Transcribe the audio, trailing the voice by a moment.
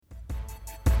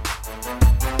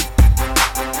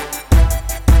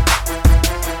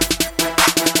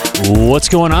What's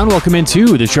going on? Welcome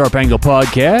into the Sharp Angle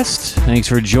Podcast. Thanks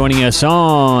for joining us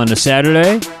on a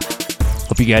Saturday.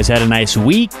 Hope you guys had a nice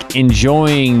week,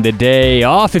 enjoying the day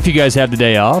off, if you guys have the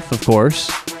day off, of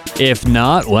course. If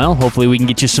not, well, hopefully we can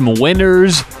get you some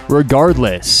winners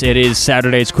regardless. It is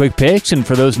Saturday's Quick Picks, and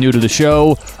for those new to the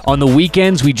show, on the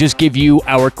weekends we just give you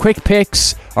our quick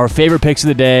picks, our favorite picks of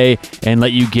the day, and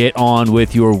let you get on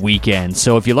with your weekend.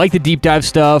 So if you like the deep dive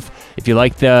stuff, if you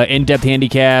like the in-depth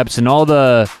handicaps and all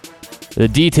the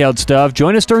detailed stuff,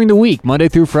 join us during the week, Monday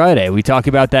through Friday. We talk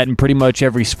about that in pretty much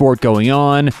every sport going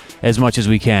on as much as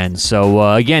we can.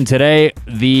 So again, today,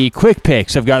 the quick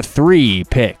picks. I've got 3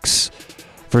 picks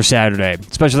for Saturday.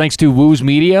 Special thanks to Wooz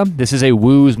Media. This is a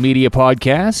Wooz Media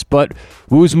podcast, but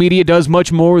Wooz Media does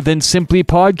much more than simply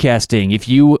podcasting. If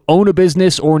you own a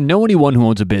business or know anyone who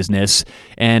owns a business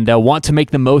and want to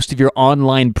make the most of your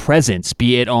online presence,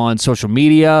 be it on social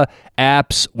media,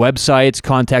 apps, websites,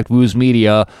 contact Wooz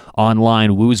Media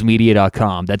online,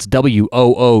 woozmedia.com. That's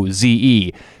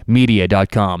WOOZE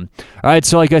media.com. All right,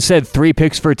 so like I said, 3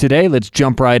 picks for today. Let's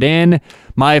jump right in.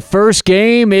 My first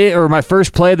game, or my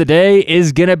first play of the day,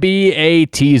 is going to be a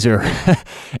teaser.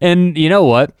 And you know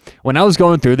what? When I was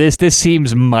going through this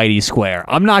seems mighty square.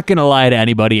 I'm not going to lie to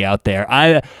anybody out there.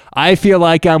 I feel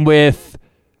like I'm with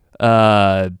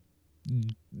the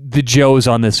Joes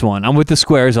on this one. I'm with the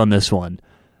squares on this one.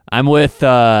 I'm with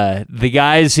the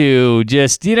guys who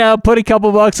just, put a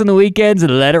couple bucks on the weekends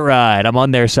and let it ride. I'm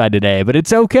on their side today, but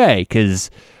it's okay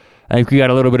because I think we got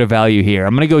a little bit of value here.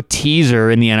 I'm going to go teaser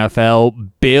in the NFL.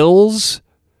 Bills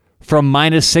from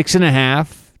 -6.5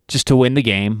 just to win the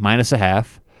game,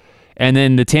 -0.5. And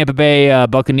then the Tampa Bay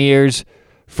Buccaneers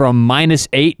from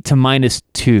 -8 to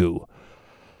 -2.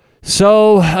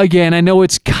 So, again, I know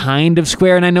it's kind of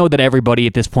square, and I know that everybody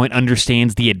at this point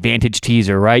understands the advantage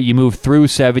teaser, right? You move through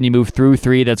 7, you move through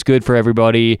 3, that's good for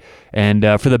everybody. And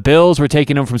for the Bills, we're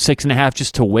taking them from 6.5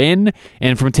 just to win,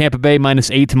 and from Tampa Bay,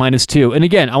 -8 to -2. And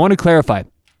again, I want to clarify,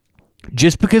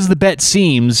 just because the bet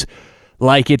seems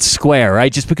like it's square,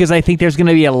 right? Just because I think there's going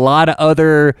to be a lot of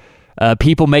other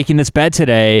people making this bet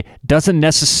today doesn't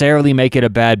necessarily make it a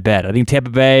bad bet. I think Tampa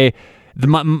Bay...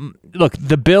 Look,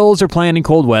 the Bills are playing in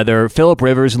cold weather. Phillip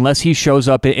Rivers, unless he shows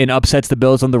up and upsets the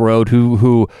Bills on the road,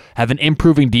 who have an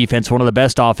improving defense, one of the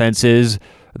best offenses,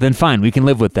 then fine, we can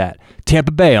live with that.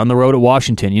 Tampa Bay on the road at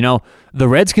Washington. The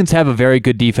Redskins have a very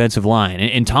good defensive line,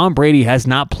 and Tom Brady has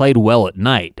not played well at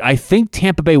night. I think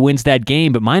Tampa Bay wins that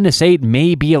game, but -8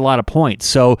 may be a lot of points.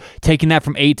 So taking that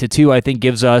from 8 to 2, I think,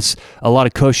 gives us a lot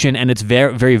of cushion, and it's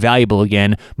very, very valuable,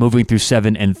 again, moving through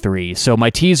 7 and 3. So my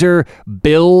teaser,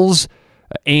 Bills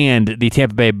and the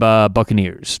Tampa Bay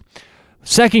Buccaneers.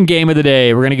 Second game of the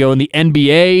day, we're going to go in the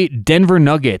NBA, Denver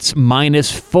Nuggets,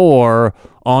 -4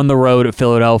 on the road at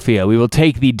Philadelphia. We will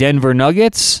take the Denver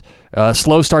Nuggets.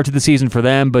 Slow start to the season for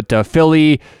them, but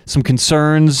Philly, some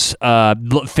concerns.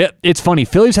 It's funny,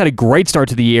 Philly's had a great start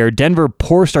to the year. Denver,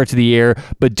 poor start to the year,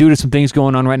 but due to some things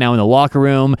going on right now in the locker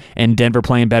room and Denver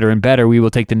playing better and better, we will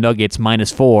take the Nuggets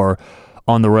 -4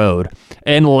 on the road.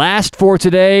 And last for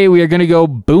today, we are going to go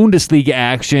Bundesliga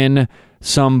action.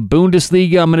 Some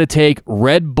Bundesliga. I'm going to take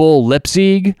Red Bull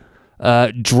Leipzig.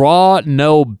 Draw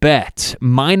no bet.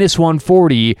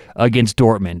 -140 against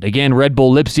Dortmund. Again, Red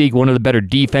Bull Leipzig, one of the better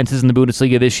defenses in the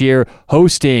Bundesliga this year,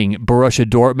 hosting Borussia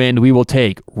Dortmund. We will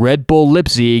take Red Bull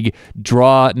Leipzig.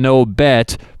 Draw no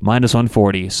bet.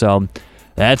 -140. So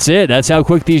that's it. That's how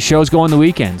quick these shows go on the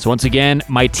weekends. Once again,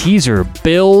 my teaser,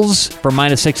 Bills from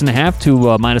 -6.5 to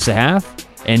 -0.5,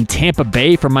 and Tampa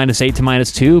Bay from -8 to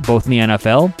 -2, both in the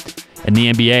NFL. In the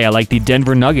NBA, I like the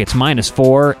Denver Nuggets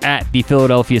 -4 at the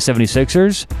Philadelphia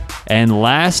 76ers. And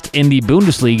last in the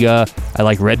Bundesliga, I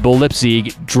like Red Bull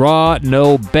Leipzig, draw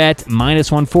no bet,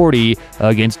 -140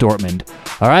 against Dortmund.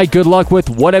 All right, good luck with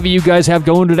whatever you guys have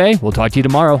going today. We'll talk to you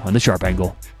tomorrow on The Sharp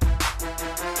Angle.